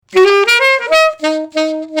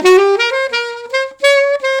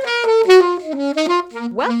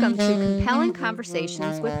and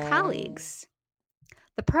conversations with colleagues.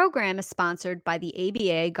 The program is sponsored by the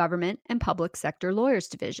ABA Government and Public Sector Lawyers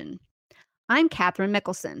Division. I'm Katherine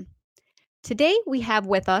Mickelson. Today we have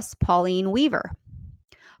with us Pauline Weaver.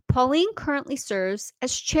 Pauline currently serves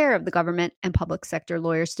as chair of the Government and Public Sector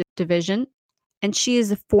Lawyers Division, and she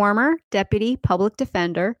is a former deputy public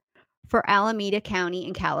defender for Alameda County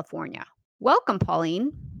in California. Welcome,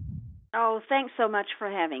 Pauline. Oh, thanks so much for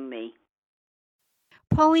having me.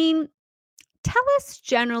 Pauline, tell us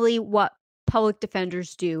generally what public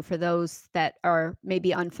defenders do for those that are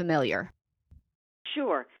maybe unfamiliar.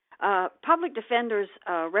 Sure. Public defenders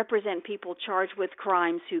represent people charged with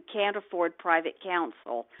crimes who can't afford private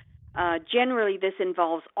counsel. Generally, this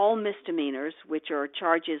involves all misdemeanors, which are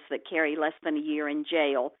charges that carry less than a year in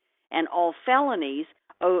jail, and all felonies,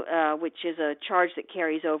 which is a charge that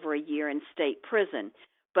carries over a year in state prison.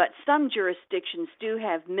 But some jurisdictions do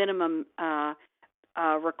have minimum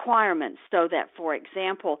requirements, so that, for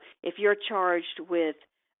example, if you're charged with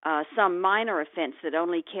some minor offense that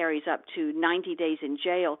only carries up to 90 days in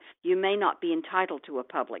jail, you may not be entitled to a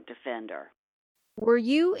public defender. Were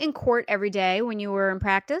you in court every day when you were in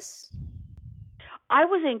practice? I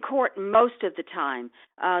was in court most of the time.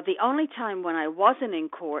 The only time when I wasn't in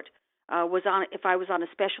court was if I was on a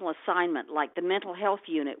special assignment, like the mental health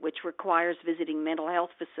unit, which requires visiting mental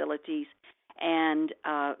health facilities and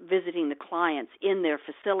visiting the clients in their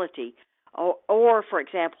facility. Or, for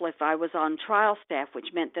example, if I was on trial staff,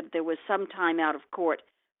 which meant that there was some time out of court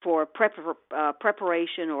for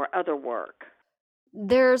preparation or other work.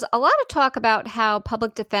 There's a lot of talk about how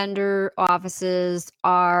public defender offices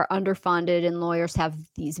are underfunded and lawyers have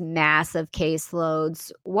these massive caseloads.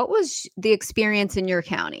 What was the experience in your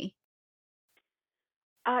county?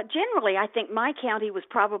 Generally, I think my county was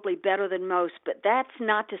probably better than most, but that's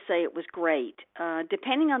not to say it was great.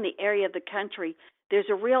 Depending on the area of the country, there's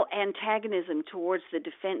a real antagonism towards the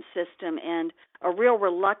defense system and a real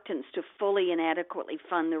reluctance to fully and adequately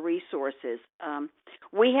fund the resources.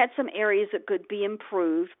 We had some areas that could be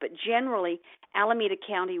improved, but generally, Alameda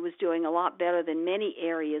County was doing a lot better than many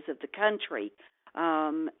areas of the country.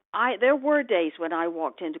 There were days when I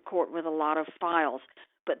walked into court with a lot of files,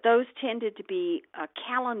 but those tended to be a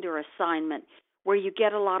calendar assignment where you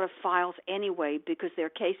get a lot of files anyway because they're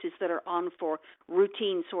cases that are on for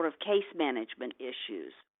routine sort of case management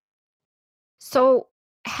issues. So,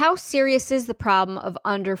 how serious is the problem of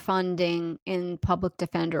underfunding in public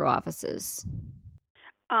defender offices?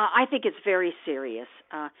 I think it's very serious.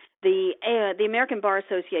 The American Bar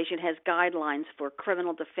Association has guidelines for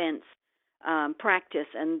criminal defense practice,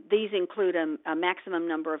 and these include a maximum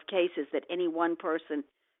number of cases that any one person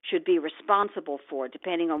should be responsible for,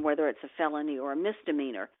 depending on whether it's a felony or a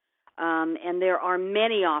misdemeanor. And there are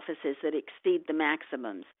many offices that exceed the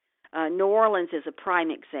maximums. New Orleans is a prime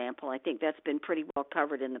example. I think that's been pretty well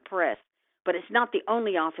covered in the press. But it's not the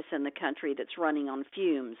only office in the country that's running on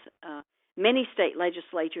fumes. Many state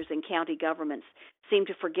legislatures and county governments seem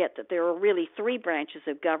to forget that there are really three branches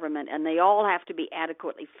of government, and they all have to be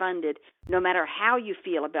adequately funded, no matter how you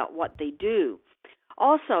feel about what they do.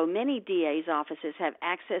 Also, many DA's offices have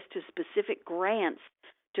access to specific grants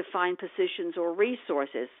to find positions or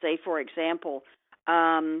resources, say, for example,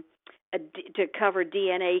 to cover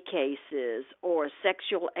DNA cases or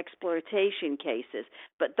sexual exploitation cases.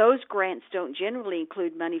 But those grants don't generally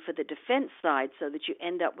include money for the defense side, so that you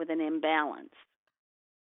end up with an imbalance.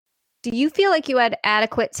 Do you feel like you had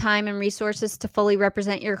adequate time and resources to fully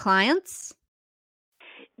represent your clients?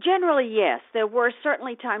 Generally, yes. There were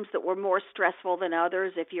certainly times that were more stressful than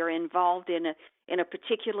others. If you're involved in a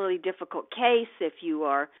particularly difficult case, if you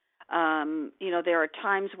are, there are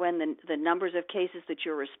times when the numbers of cases that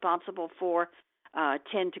you're responsible for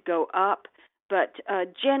tend to go up. But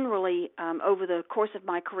generally, over the course of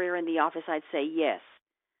my career in the office, I'd say yes.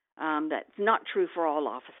 That's not true for all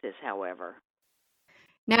offices, however.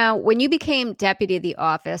 Now, when you became deputy of the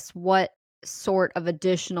office, what sort of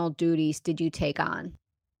additional duties did you take on?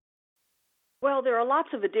 Well, there are lots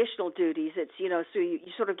of additional duties. It's, so you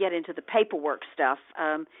sort of get into the paperwork stuff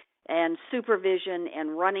and supervision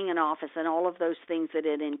and running an office and all of those things that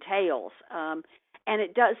it entails. And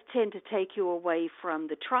it does tend to take you away from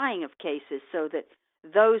the trying of cases, so that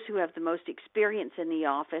those who have the most experience in the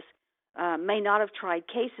office may not have tried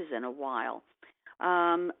cases in a while.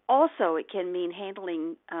 Also, it can mean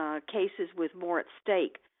handling cases with more at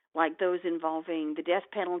stake, like those involving the death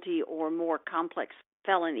penalty or more complex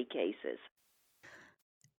felony cases.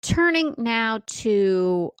 Turning now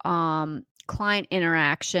to client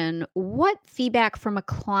interaction, what feedback from a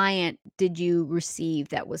client did you receive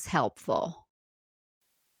that was helpful?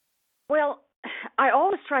 Well, I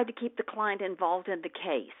always tried to keep the client involved in the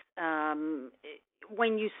case.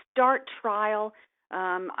 When you start trial,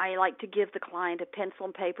 I like to give the client a pencil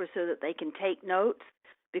and paper so that they can take notes,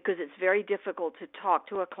 because it's very difficult to talk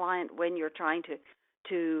to a client when you're trying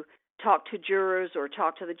to talk to jurors or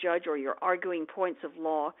talk to the judge, or you're arguing points of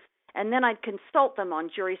law. And then I'd consult them on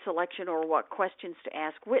jury selection or what questions to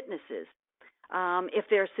ask witnesses. If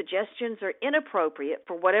their suggestions are inappropriate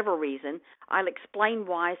for whatever reason, I'll explain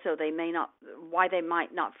why, so why they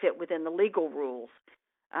might not fit within the legal rules.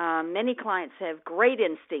 Many clients have great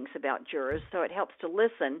instincts about jurors, so it helps to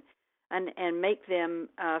listen and make them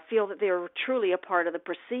feel that they're truly a part of the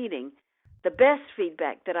proceeding. The best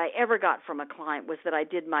feedback that I ever got from a client was that I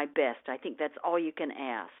did my best. I think that's all you can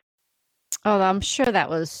ask. Oh, I'm sure that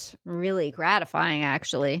was really gratifying,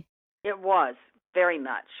 actually. It was, very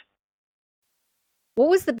much. What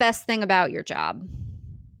was the best thing about your job?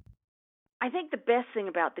 I think the best thing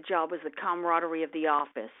about the job was the camaraderie of the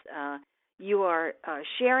office. You are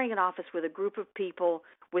sharing an office with a group of people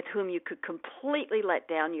with whom you could completely let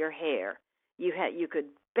down your hair. You could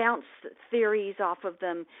bounce theories off of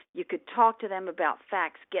them. You could talk to them about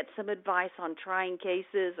facts, get some advice on trying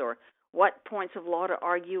cases or what points of law to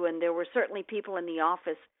argue. And there were certainly people in the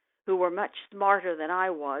office who were much smarter than I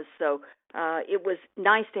was, so it was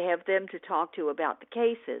nice to have them to talk to about the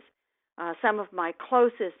cases. Some of my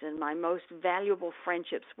closest and my most valuable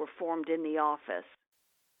friendships were formed in the office.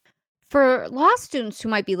 For law students who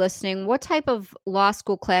might be listening, what type of law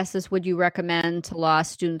school classes would you recommend to law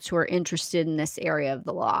students who are interested in this area of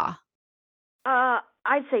the law?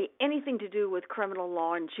 I'd say anything to do with criminal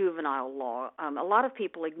law and juvenile law. A lot of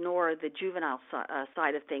people ignore the juvenile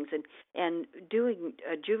side of things, and doing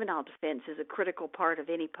juvenile defense is a critical part of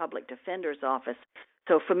any public defender's office.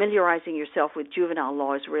 So familiarizing yourself with juvenile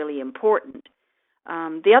law is really important.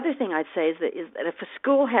 The other thing I'd say is that if a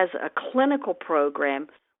school has a clinical program,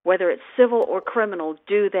 whether it's civil or criminal,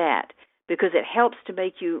 do that, because it helps to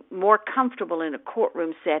make you more comfortable in a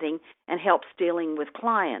courtroom setting and helps dealing with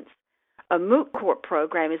clients. A moot court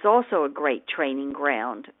program is also a great training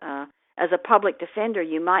ground. As a public defender,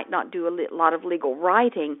 you might not do a lot of legal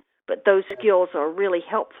writing, but those skills are really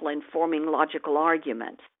helpful in forming logical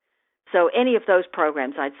arguments. So any of those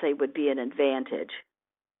programs, I'd say, would be an advantage.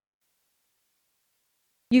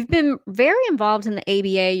 You've been very involved in the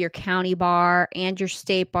ABA, your county bar, and your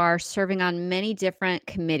state bar, serving on many different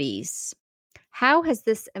committees. How has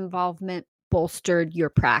this involvement bolstered your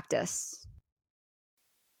practice?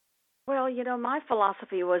 Well, my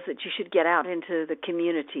philosophy was that you should get out into the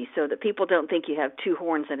community so that people don't think you have two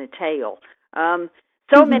horns and a tail.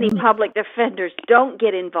 So many public defenders don't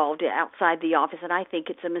get involved outside the office, and I think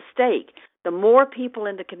it's a mistake. The more people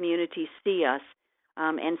in the community see us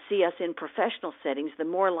and see us in professional settings, the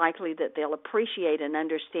more likely that they'll appreciate and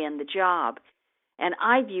understand the job. And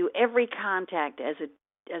I view every contact as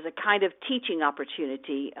a kind of teaching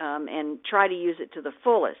opportunity, and try to use it to the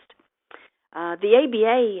fullest. The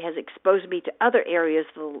ABA has exposed me to other areas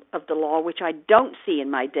of the law which I don't see in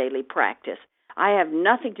my daily practice. I have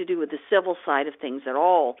nothing to do with the civil side of things at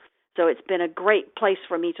all, so it's been a great place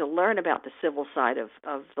for me to learn about the civil side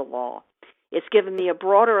of the law. It's given me a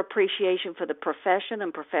broader appreciation for the profession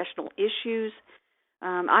and professional issues.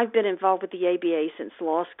 I've been involved with the ABA since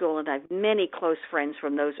law school, and I have many close friends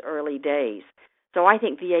from those early days. So I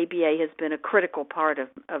think the ABA has been a critical part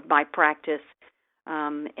of my practice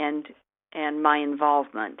and my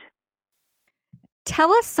involvement.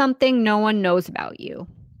 Tell us something no one knows about you.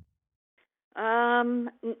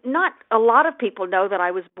 Not a lot of people know that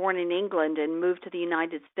I was born in England and moved to the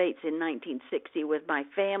United States in 1960 with my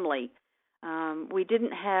family. We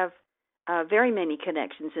didn't have very many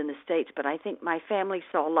connections in the States, but I think my family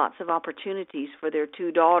saw lots of opportunities for their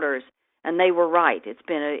two daughters, and they were right. It's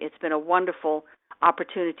been a wonderful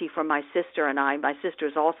opportunity for my sister and I. My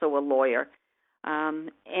sister's also a lawyer,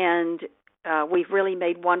 and we've really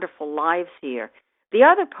made wonderful lives here. The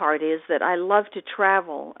other part is that I love to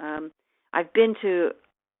travel. I've been to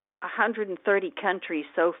 130 countries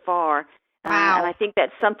so far, Wow. and I think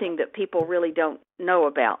that's something that people really don't know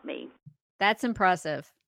about me. That's impressive.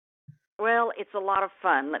 Well, it's a lot of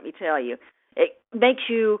fun, let me tell you. It makes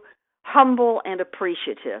you humble and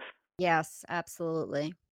appreciative. Yes,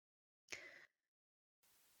 absolutely.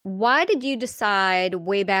 Why did you decide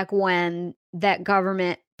way back when that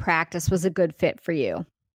government practice was a good fit for you?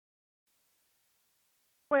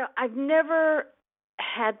 Well, I've never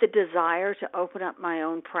had the desire to open up my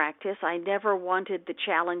own practice. I never wanted the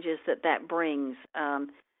challenges that brings.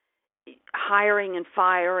 Hiring and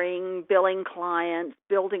firing, billing clients,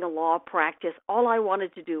 building a law practice. All I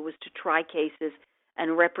wanted to do was to try cases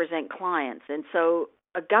and represent clients. And so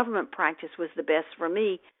a government practice was the best for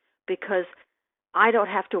me, because I don't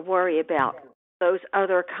have to worry about those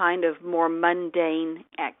other kind of more mundane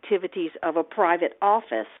activities of a private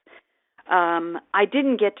office. I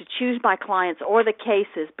didn't get to choose my clients or the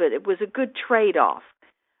cases, but it was a good trade-off.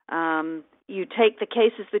 You take the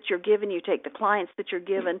cases that you're given, you take the clients that you're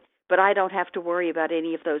given, but I don't have to worry about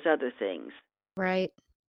any of those other things. Right.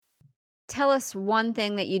 Tell us one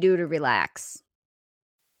thing that you do to relax.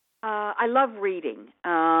 I love reading,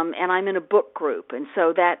 and I'm in a book group, and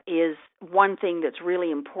so that is one thing that's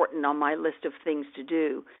really important on my list of things to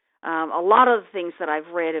do. A lot of the things that I've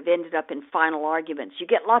read have ended up in final arguments. You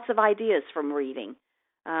get lots of ideas from reading,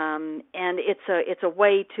 and it's a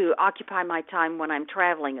way to occupy my time when I'm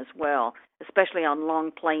traveling as well, especially on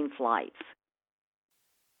long plane flights.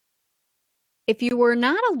 If you were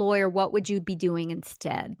not a lawyer, what would you be doing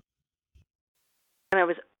instead? When I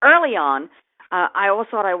was early on, I always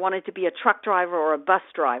thought I wanted to be a truck driver or a bus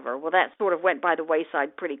driver. Well, that sort of went by the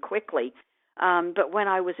wayside pretty quickly. But when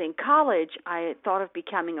I was in college, I thought of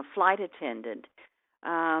becoming a flight attendant.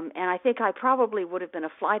 And I think I probably would have been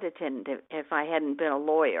a flight attendant if I hadn't been a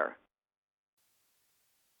lawyer.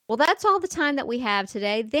 Well, that's all the time that we have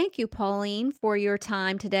today. Thank you, Pauline, for your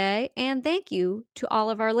time today. And thank you to all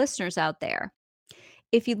of our listeners out there.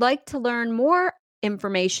 If you'd like to learn more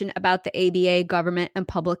information about the ABA Government and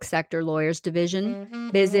Public Sector Lawyers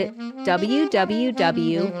Division, visit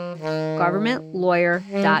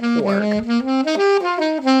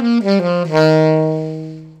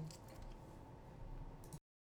www.governmentlawyer.org.